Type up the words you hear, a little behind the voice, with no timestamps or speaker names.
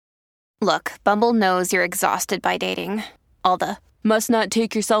Look, Bumble knows you're exhausted by dating. All the must not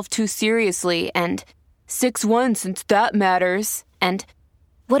take yourself too seriously and 6'1" since that matters. And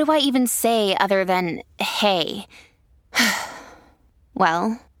what do I even say other than hey?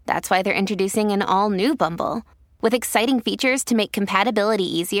 Well, that's why they're introducing an all-new Bumble with exciting features to make compatibility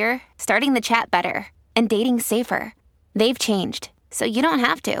easier, starting the chat better, and dating safer. They've changed, so you don't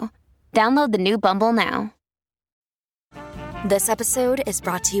have to. Download the new Bumble now. This episode is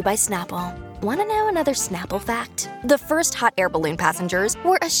brought to you by Snapple. Want to know another Snapple fact? The first hot air balloon passengers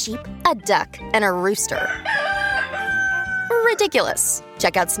were a sheep, a duck, and a rooster. Ridiculous.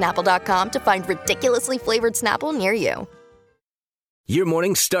 Check out Snapple.com to find ridiculously flavored Snapple near you. Your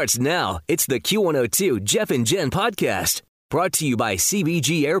morning starts now. It's the Q102 Jeff and Jen podcast. Brought to you by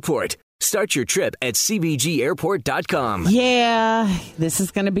CBG Airport. Start your trip at CBGAirport.com. Yeah, this is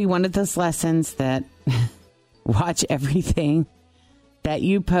going to be one of those lessons that watch everything that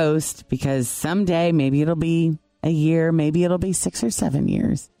you post, because someday, maybe it'll be a year, maybe it'll be 6 or 7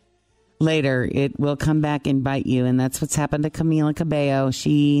 years later, it will come back and bite you. And that's what's happened to Camila Cabello.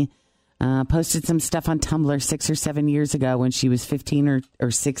 She posted some stuff on Tumblr 6 or 7 years ago when she was 15 or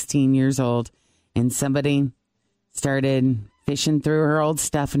 16 years old. And somebody started fishing through her old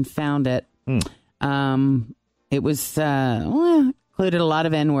stuff and found it. It was included a lot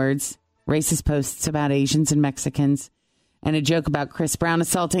of N-words, racist posts about Asians and Mexicans, and a joke about Chris Brown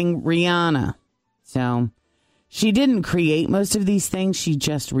assaulting Rihanna. So she didn't create most of these things. She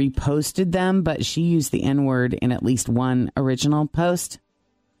just reposted them, but she used the N-word in at least one original post.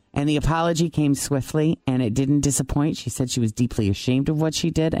 And the apology came swiftly, and it didn't disappoint. She said she was deeply ashamed of what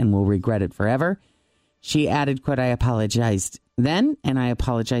she did and will regret it forever. She added, quote, "I apologized then, and I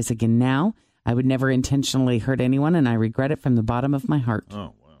apologize again now. I would never intentionally hurt anyone, and I regret it from the bottom of my heart."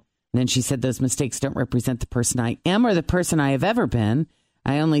 Oh, wow. And then she said, "Those mistakes don't represent the person I am or the person I have ever been.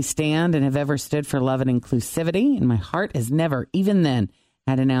 I only stand and have ever stood for love and inclusivity, and my heart has never, even then,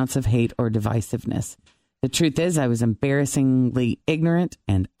 had an ounce of hate or divisiveness. The truth is, I was embarrassingly ignorant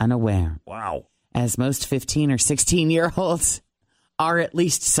and unaware." Wow. As most 15 or 16-year-olds are at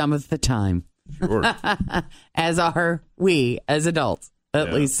least some of the time. Sure. As are we as adults,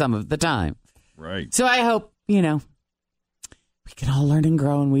 at least some of the time. Right. So I hope, we can all learn and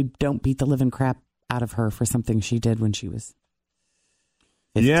grow, and we don't beat the living crap out of her for something she did when she was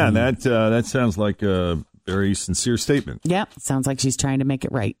 15. Yeah, that sounds like a very sincere statement. Yeah, sounds like she's trying to make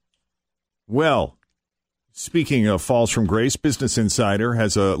it right. Well, speaking of falls from grace, Business Insider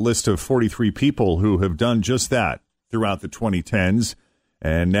has a list of 43 people who have done just that throughout the 2010s.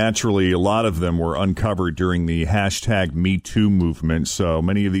 And naturally, a lot of them were uncovered during the hashtag #MeToo movement. So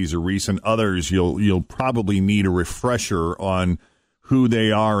many of these are recent. Others, you'll probably need a refresher on who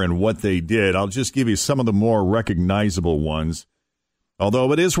they are and what they did. I'll just give you some of the more recognizable ones.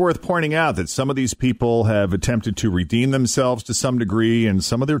 Although it is worth pointing out that some of these people have attempted to redeem themselves to some degree, and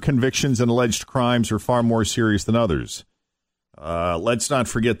some of their convictions and alleged crimes are far more serious than others. Let's not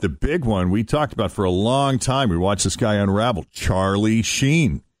forget the big one we talked about for a long time. We watched this guy unravel, Charlie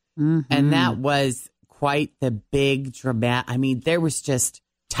Sheen. Mm-hmm. And that was quite the big dramatic. I mean, there was just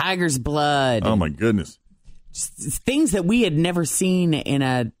tiger's blood. Oh, my goodness. Just things that we had never seen in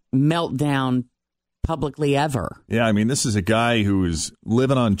a meltdown publicly ever. Yeah, I mean, this is a guy who was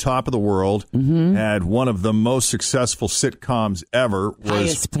living on top of the world, had one of the most successful sitcoms ever.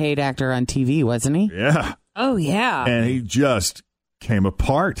 Highest paid actor on TV, wasn't he? Yeah. Oh, yeah. And he just came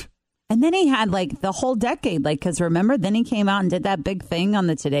apart. And then he had the whole decade, because remember, then he came out and did that big thing on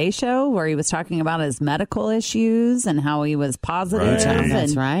the Today Show where he was talking about his medical issues and how he was positive. Right.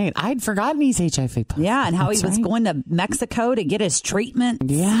 That's right. I'd forgotten he's HIV positive. Yeah, and how he was going to Mexico to get his treatment.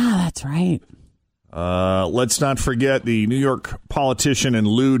 Yeah, that's right. Let's not forget the New York politician and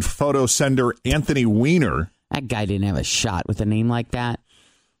lewd photo sender Anthony Weiner. That guy didn't have a shot with a name like that.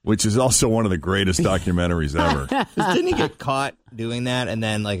 Which is also one of the greatest documentaries ever. Didn't he get caught doing that, and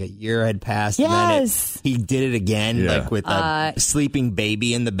then a year had passed? Yes. And then he did it again, with a sleeping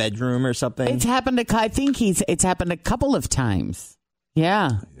baby in the bedroom or something? It's happened I think it's happened a couple of times.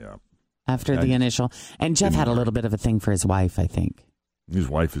 Yeah. Yeah. After the initial. And Jeff had a little bit of a thing for his wife, I think. His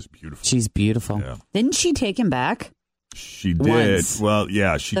wife is beautiful. She's beautiful. Yeah. Didn't she take him back? She did. Once. Well,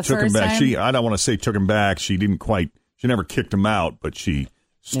 yeah, she took him back. Time? I don't want to say took him back. She never kicked him out, but she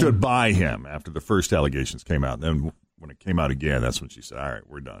stood by him after the first allegations came out. Then when it came out again, that's when she said, "All right,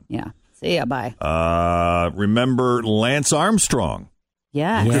 we're done." Yeah. See ya. Bye. Remember Lance Armstrong?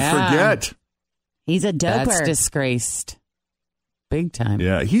 Yeah. You could forget. He's a doper. That's disgraced. Big time.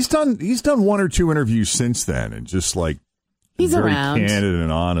 Yeah, he's done one or two interviews since then, and just he's very around, candid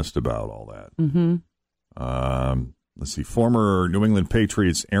and honest about all that. Mm-hmm. Let's see. Former New England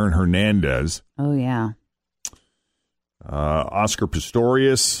Patriots Aaron Hernandez. Oh, yeah. Oscar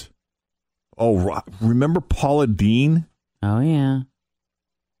Pistorius. Oh, remember Paula Deen? Oh, yeah.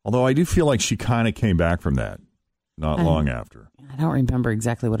 Although I do feel like she kind of came back from that not long after. I don't remember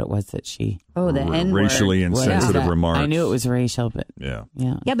exactly what it was that she... Oh, the N-word. Racially insensitive remarks. I knew it was racial, but... Yeah.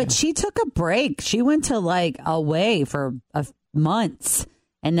 Yeah, but she took a break. She went to away for months.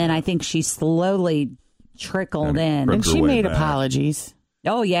 And then I think she slowly trickled in. crept And her she way made back. apologies.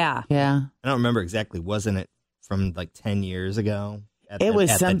 Oh, yeah. Yeah. I don't remember exactly. Wasn't it from 10 years ago? It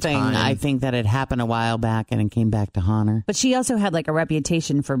was something, I think, that had happened a while back and it came back to haunt her. But she also had a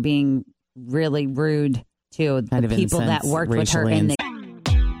reputation for being really rude to the people that worked with her in the...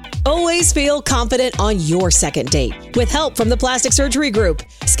 Always feel confident on your second date. With help from the Plastic Surgery Group.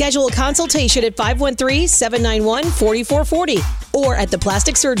 Schedule a consultation at 513-791-4440 or at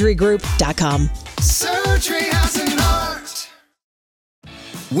theplasticsurgerygroup.com. Surgery has an art.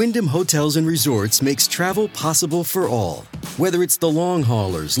 Wyndham Hotels and Resorts makes travel possible for all. Whether it's the long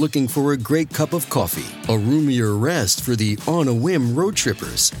haulers looking for a great cup of coffee, a roomier rest for the on-a-whim road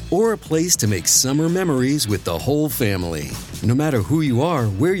trippers, or a place to make summer memories with the whole family. No matter who you are,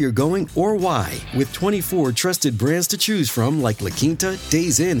 where you're going, or why, with 24 trusted brands to choose from like La Quinta,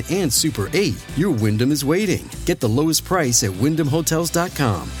 Days Inn, and Super 8, your Wyndham is waiting. Get the lowest price at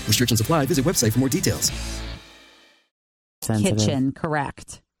WyndhamHotels.com. Restrictions apply. Visit website for more details. Sensitive. Kitchen,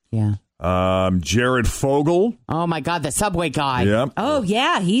 correct. Yeah. Jared Fogle. Oh, my God, the subway guy. Yep. Oh,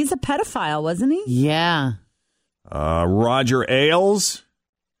 yeah. He's a pedophile, wasn't he? Yeah. Roger Ailes.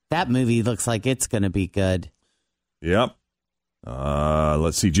 That movie looks like it's going to be good. Yep.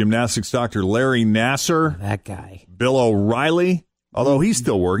 Let's see. Gymnastics doctor Larry Nasser. That guy. Bill O'Reilly. Although he's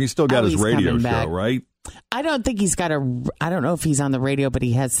still working. He's still got his he's radio coming show, back. right? I don't think he's got I don't know if he's on the radio, but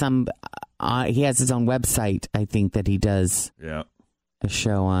he has he has his own website, I think, that he does Yeah. a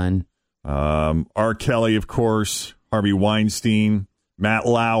show on. R. Kelly, of course. Harvey Weinstein. Matt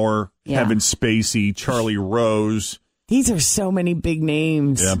Lauer. Yeah. Kevin Spacey. Charlie Rose. These are so many big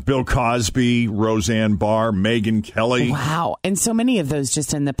names. Yeah. Bill Cosby. Roseanne Barr. Megyn Kelly. Wow. And so many of those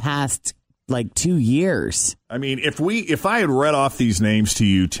just in the past, 2 years. I mean, if I had read off these names to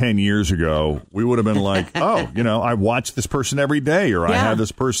you 10 years ago, we would have been like, oh, I watch this person every day, or I Yeah. have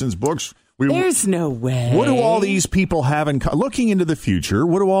this person's books. There's no way. What do all these people have in common? Looking into the future,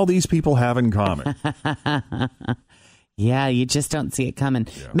 what do all these people have in common? Yeah, you just don't see it coming.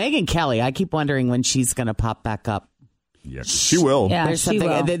 Yeah. Megyn Kelly, I keep wondering when she's going to pop back up. Yeah, she will. Yeah, There's she something.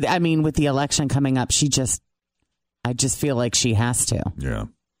 will. I mean, with the election coming up, I just feel like she has to. Yeah.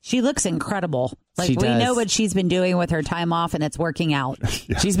 She looks incredible. She We does. know what she's been doing with her time off, and it's working out.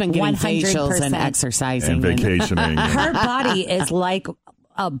 Yeah. She's been getting 100%. facials and exercising. And vacationing. Her body is like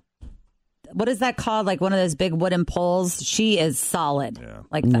a... What is that called? Like one of those big wooden poles. She is solid.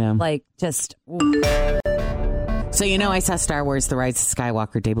 Yeah. Just... So, I saw Star Wars The Rise of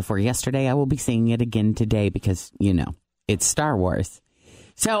Skywalker day before yesterday. I will be seeing it again today because, it's Star Wars.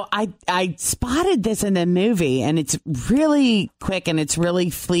 So I spotted this in the movie, and it's really quick and it's really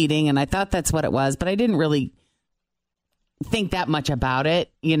fleeting, and I thought that's what it was, but I didn't really think that much about it,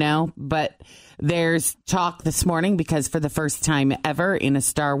 But there's talk this morning because for the first time ever in a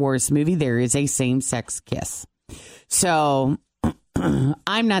Star Wars movie, there is a same-sex kiss. So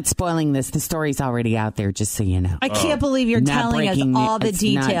I'm not spoiling this. The story's already out there, just so you know. I can't believe you're Not telling us breaking all the it's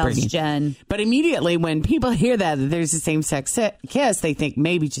not details, breaking- Jen. But immediately when people hear that there's a same-sex kiss, they think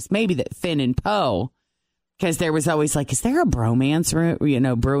maybe that Finn and Poe, because there was always is there a bromance,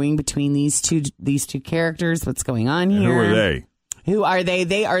 brewing between these two characters? What's going on And here? who are they? Who are they?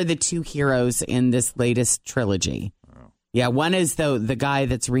 They are the two heroes in this latest trilogy. Oh. Yeah, one is the guy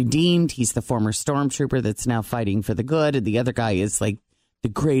that's redeemed. He's the former stormtrooper that's now fighting for the good. And the other guy is the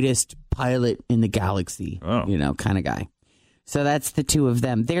greatest pilot in the galaxy, kind of guy. So that's the two of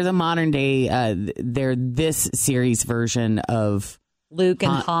them. They're the modern day, they're this series version of Luke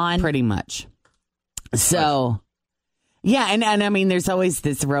and Han. Pretty much. So... Yeah, and I mean, there's always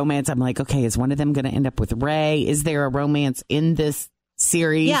this romance. I'm like, okay, is one of them going to end up with Rey? Is there a romance in this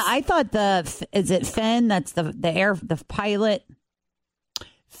series? Yeah, I thought is it Finn? That's the pilot.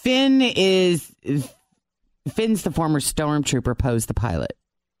 Finn's the former stormtrooper, Poe's the pilot.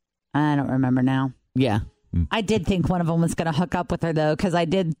 I don't remember now. Yeah. I did think one of them was going to hook up with her, though, because I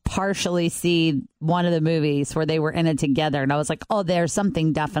did partially see one of the movies where they were in it together. And I was like, oh, there's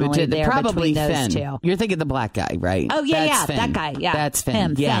something definitely there probably between those Finn. two. You're thinking the black guy, right? Oh, yeah, That's Finn. that guy. Yeah. That's Finn.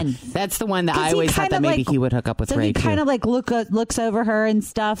 Him, yeah. Finn. That's the one that I he always thought that maybe he would hook up with so Ray, he kind of like looks over her and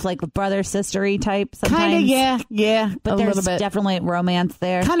stuff, like brother, sister-y type sometimes. Kind of, yeah. But a there's little bit. definitely romance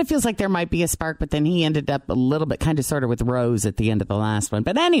there. Kind of feels like there might be a spark, but then he ended up a little bit kind of sort of with Rose at the end of the last one.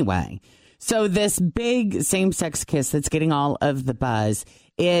 But anyway, so this big same-sex kiss that's getting all of the buzz,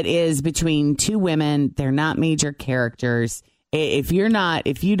 it is between two women. They're not major characters. It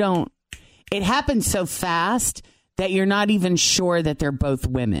happens so fast that you're not even sure that they're both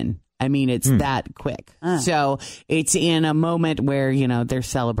women. I mean, it's that quick. So it's in a moment where, they're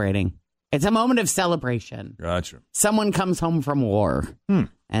celebrating. It's a moment of celebration. Gotcha. Someone comes home from war.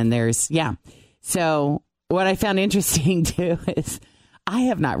 And So what I found interesting, too, is I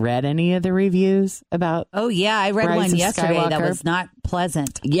have not read any of the reviews about. Oh, yeah. I read Rise one of yesterday Skywalker. that was not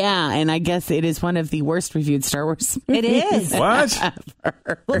pleasant. Yeah. And I guess it is one of the worst reviewed Star Wars movies. It is. What?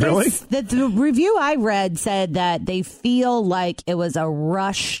 Well, Really? The review I read said that they feel like it was a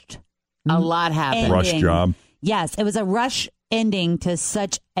rushed. A lot happened. Rush job. Yes. It was a rush ending to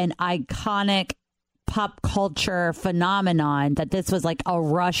such an iconic pop culture phenomenon that this was like a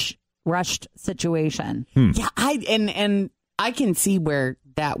rushed situation. Yeah. And I can see where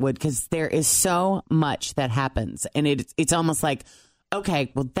that would, because there is so much that happens. And it's almost like,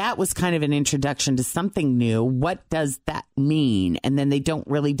 okay, well, that was kind of an introduction to something new. What does that mean? And then they don't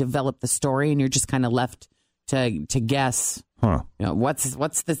really develop the story, and you're just kind of left to guess. Huh.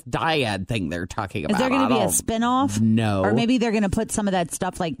 What's this dyad thing they're talking about? Is there going to be a spinoff? No. Or maybe they're going to put some of that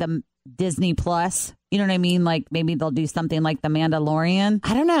stuff like the Disney Plus. You know what I mean? Like maybe they'll do something like The Mandalorian.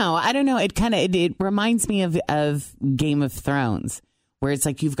 I don't know. It kind of it reminds me of Game of Thrones, where it's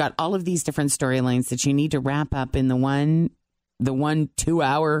like you've got all of these different storylines that you need to wrap up in the one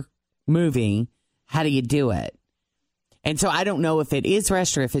 2-hour movie. How do you do it? And so I don't know if it is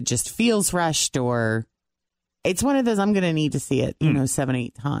rushed or if it just feels rushed, or it's one of those I'm going to need to see it,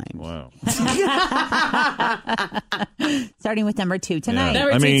 7-8 times. Wow. Starting with number 2 tonight.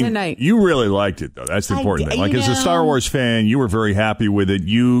 Number 2 tonight. You really liked it, though. That's the important thing. Like, as a Star Wars fan, you were very happy with it.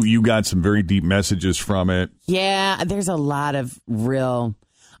 You got some very deep messages from it. Yeah, there's a lot of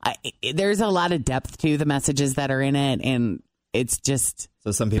there's a lot of depth to the messages that are in it, and it's just...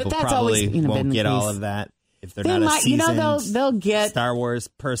 So some people probably won't get all of that if they're not a seasoned they'll get Star Wars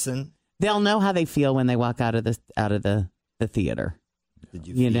person. They'll know how they feel when they walk out of the theater. Did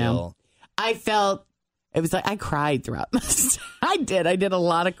you feel? I felt it was like I cried throughout this. I did a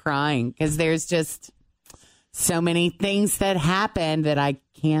lot of crying because there's just so many things that happen that I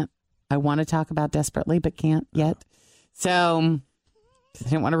want to talk about desperately but can't yet. So I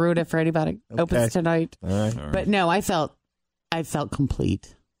didn't want to ruin it for anybody. Okay. Opens tonight. All right. But no, I felt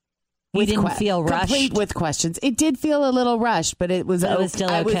complete. You didn't feel rushed? Complete with questions. It did feel a little rushed, but it was still okay.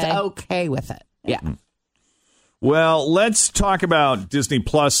 I was okay with it. Yeah. Well, let's talk about Disney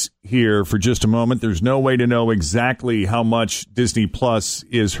Plus here for just a moment. There's no way to know exactly how much Disney Plus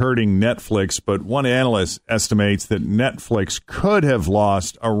is hurting Netflix, but one analyst estimates that Netflix could have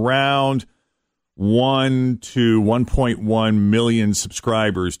lost around 1 to 1.1 million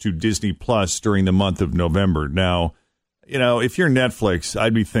subscribers to Disney Plus during the month of November. Now, if you're Netflix,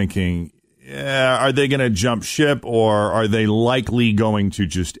 I'd be thinking, are they going to jump ship, or are they likely going to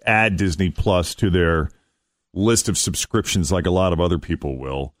just add Disney Plus to their list of subscriptions like a lot of other people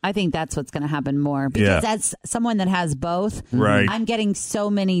will? I think that's what's going to happen more, because as someone that has both, right, I'm getting so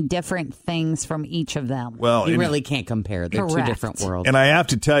many different things from each of them. Well, you really can't compare. They're Correct. two different worlds. And I have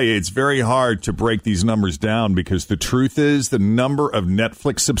to tell you, it's very hard to break these numbers down, because the truth is the number of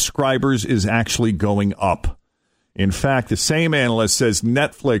Netflix subscribers is actually going up. In fact, the same analyst says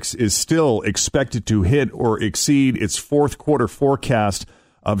Netflix is still expected to hit or exceed its fourth quarter forecast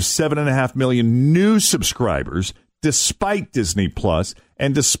of 7.5 million new subscribers, despite Disney Plus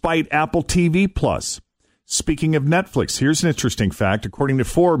and despite Apple TV Plus. Speaking of Netflix, here's an interesting fact. According to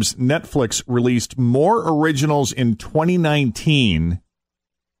Forbes, Netflix released more originals in 2019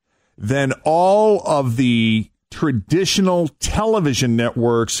 than all of the traditional television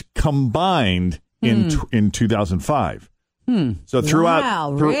networks combined in 2005. So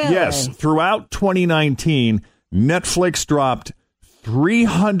throughout throughout 2019, Netflix dropped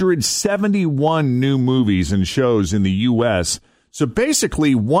 371 new movies and shows in the U.S. So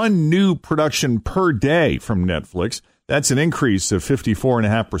basically one new production per day from Netflix. That's an increase of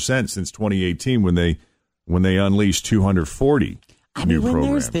 54.5% since 2018 when they unleashed 240 new when programs.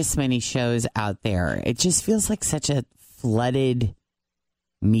 There's this many shows out there, it just feels like such a flooded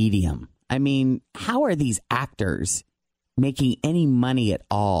medium. I mean, how are these actors making any money at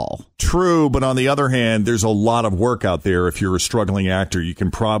all? True, but on the other hand, there's a lot of work out there. If you're a struggling actor, you can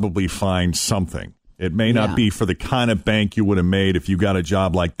probably find something. It may not be for the kind of bank you would have made if you got a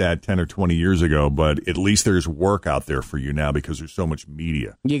job like that 10 or 20 years ago, but at least there's work out there for you now because there's so much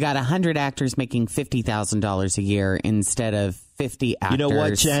media. You got 100 actors making $50,000 a year instead of 50 actors. You know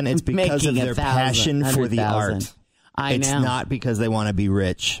what, Jen? It's because of their passion for the art. It's not because they want to be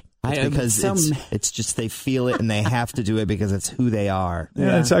rich. It's because it's just they feel it and they have to do it because it's who they are.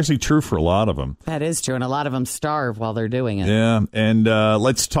 Yeah, it's actually true for a lot of them. That is true, and a lot of them starve while they're doing it. Yeah, and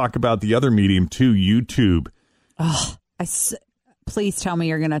let's talk about the other medium, too, YouTube. Oh, please tell me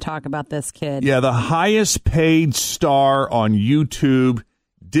you're going to talk about this kid. Yeah, the highest paid star on YouTube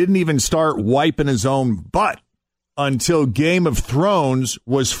didn't even start wiping his own butt until Game of Thrones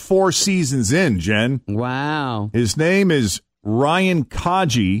was 4 seasons in, Jen. Wow. His name is Ryan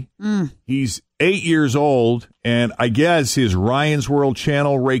Kaji. He's 8 years old, and I guess his Ryan's World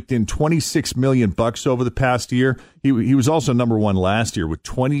channel raked in $26 million over the past year. He was also number one last year with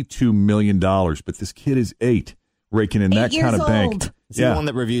 $22 million, but this kid is 8, raking in that kind of bank. Is he the one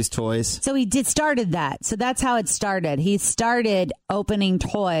that reviews toys? So he started that. So that's how it started. He started opening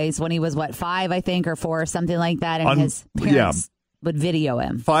toys when he was, 5, I think, or 4, or something like that, and his parents would video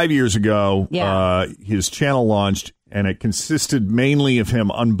him. 5 years ago, his channel launched, and it consisted mainly of him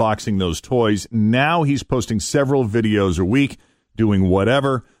unboxing those toys. Now he's posting several videos a week, doing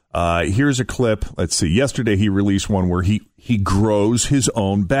whatever. Here's a clip. Let's see. Yesterday he released one where he grows his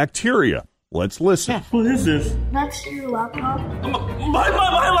own bacteria. Let's listen. What is this? That's your laptop. My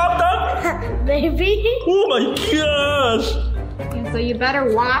laptop? Baby. Oh my gosh. So you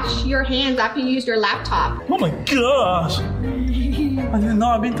better wash your hands after you use your laptop. Oh my gosh. I didn't know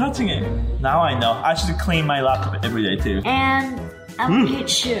I've been touching it. Now I know. I should clean my laptop every day too. And Evan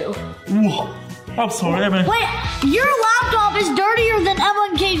Kate's shoe. Whoa. I'm sorry, Evan. Wait, your laptop is dirtier than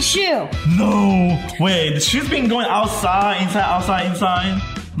Evan Kate's shoe. No. Wait, the shoe's been going outside, inside.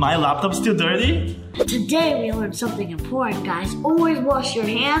 My laptop's still dirty? Today we learned something important, guys. Always wash your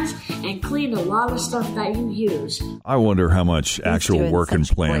hands and clean a lot of stuff that you use. I wonder how much actual work and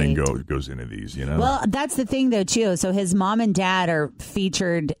planning goes into these, you know? Well, that's the thing, though, too. So his mom and dad are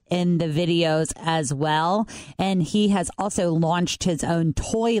featured in the videos as well. And he has also launched his own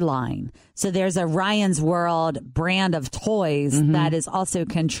toy line. So there's a Ryan's World brand of toys that is also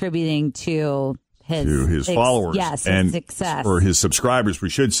contributing to his followers and success. Or his subscribers, we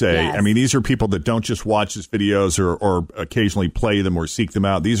should say. Yes. I mean, these are people that don't just watch his videos or occasionally play them or seek them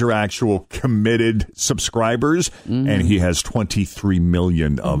out. These are actual committed subscribers, and he has 23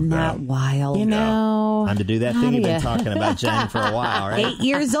 million of them. Isn't that wild? You know. Time to do that thing you've been talking about, Jen, for a while, right? 8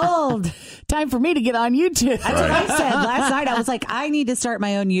 years old. Time for me to get on YouTube. That's what I said last night. I was like, I need to start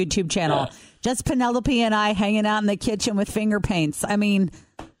my own YouTube channel. Just Penelope and I hanging out in the kitchen with finger paints. I mean...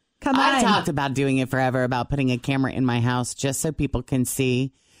 Come on. I've talked about doing it forever, about putting a camera in my house just so people can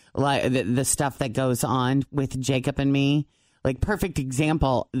see like the stuff that goes on with Jacob and me. Like, perfect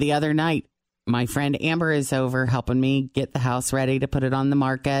example, the other night, my friend Amber is over helping me get the house ready to put it on the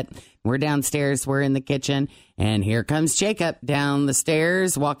market. We're downstairs, we're in the kitchen, and here comes Jacob down the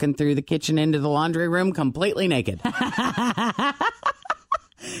stairs, walking through the kitchen into the laundry room completely naked.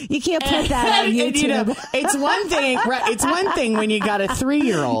 You can't put that on YouTube. You know, it's one thing, right? It's one thing when you got a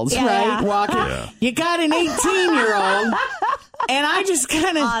 3-year-old, right? Walking. Yeah. You got an 18-year-old, and I just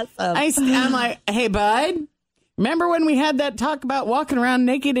kind of, I'm like, hey, bud, remember when we had that talk about walking around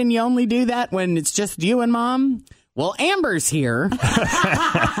naked, and you only do that when it's just you and mom? Well, Amber's here,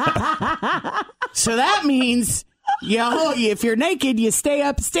 so that means. If you're naked, you stay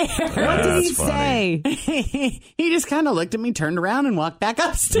upstairs. What did he say? He just kind of looked at me, turned around, and walked back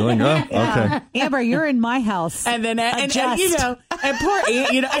upstairs. Okay. Amber, you're in my house. And then, and poor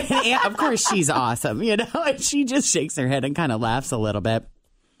Aunt, of course, she's awesome, and she just shakes her head and kind of laughs a little bit.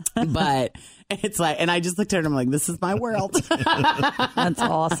 But it's like, and I just looked at her and I'm like, this is my world. That's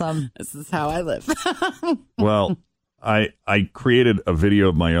awesome. This is how I live. Well, I created a video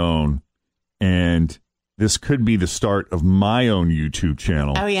of my own, and this could be the start of my own YouTube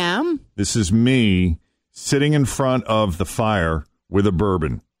channel. Oh, yeah? This is me sitting in front of the fire with a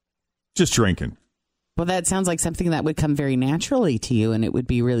bourbon, just drinking. Well, that sounds like something that would come very naturally to you, and it would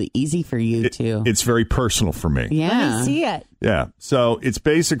be really easy for you to. It's very personal for me. Yeah. Let me see it. Yeah. So it's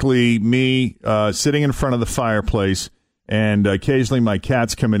basically me sitting in front of the fireplace, and occasionally my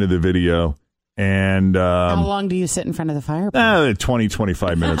cats come into the video, And how long do you sit in front of the fire? 20,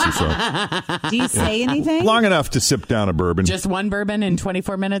 25 minutes or so. Do you say anything? Long enough to sip down a bourbon. Just one bourbon in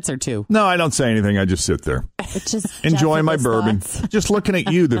 24 minutes or two? No, I don't say anything. I just sit there. It's just enjoying my bourbon. Just looking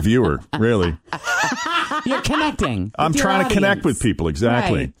at you, the viewer, really. You're connecting. I'm trying to connect with people.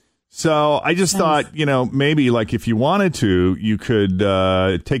 Exactly. Right. So I just thought, maybe like if you wanted to, you could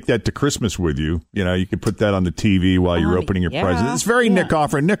take that to Christmas with you. You could put that on the TV while you're opening your present. It's very Nick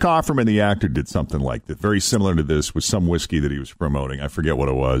Offerman. Nick Offerman, the actor, did something like that, very similar to this with some whiskey that he was promoting. I forget what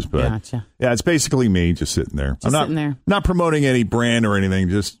it was, but yeah, it's basically me just sitting there. Sitting there. Not promoting any brand or anything,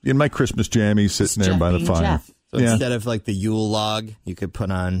 just in my Christmas jammies, sitting there by the fire. So instead of like the Yule log, you could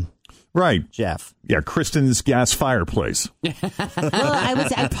put on... Right. Jeff. Yeah, Kristen's gas fireplace. Well,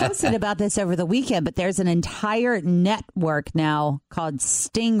 I posted about this over the weekend, but there's an entire network now called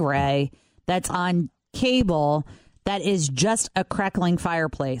Stingray that's on cable that is just a crackling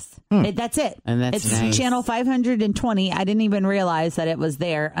fireplace. That's it. And it's nice. Channel 520. I didn't even realize that it was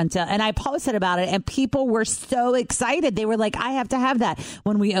there and I posted about it, and people were so excited. They were like, I have to have that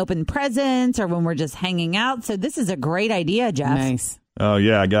when we open presents or when we're just hanging out. So this is a great idea, Jeff. Nice. Oh,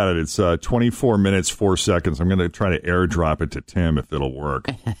 yeah, I got it. It's 24 minutes, 4 seconds. I'm going to try to airdrop it to Tim if it'll work.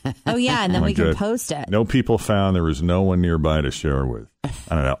 Oh, yeah, and then we can post it. No people found. There was no one nearby to share with.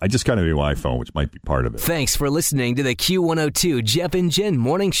 I don't know. I just got a new iPhone, which might be part of it. Thanks for listening to the Q102 Jeff and Jen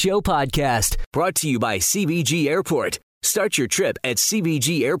Morning Show podcast, brought to you by CBG Airport. Start your trip at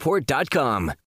CBGAirport.com.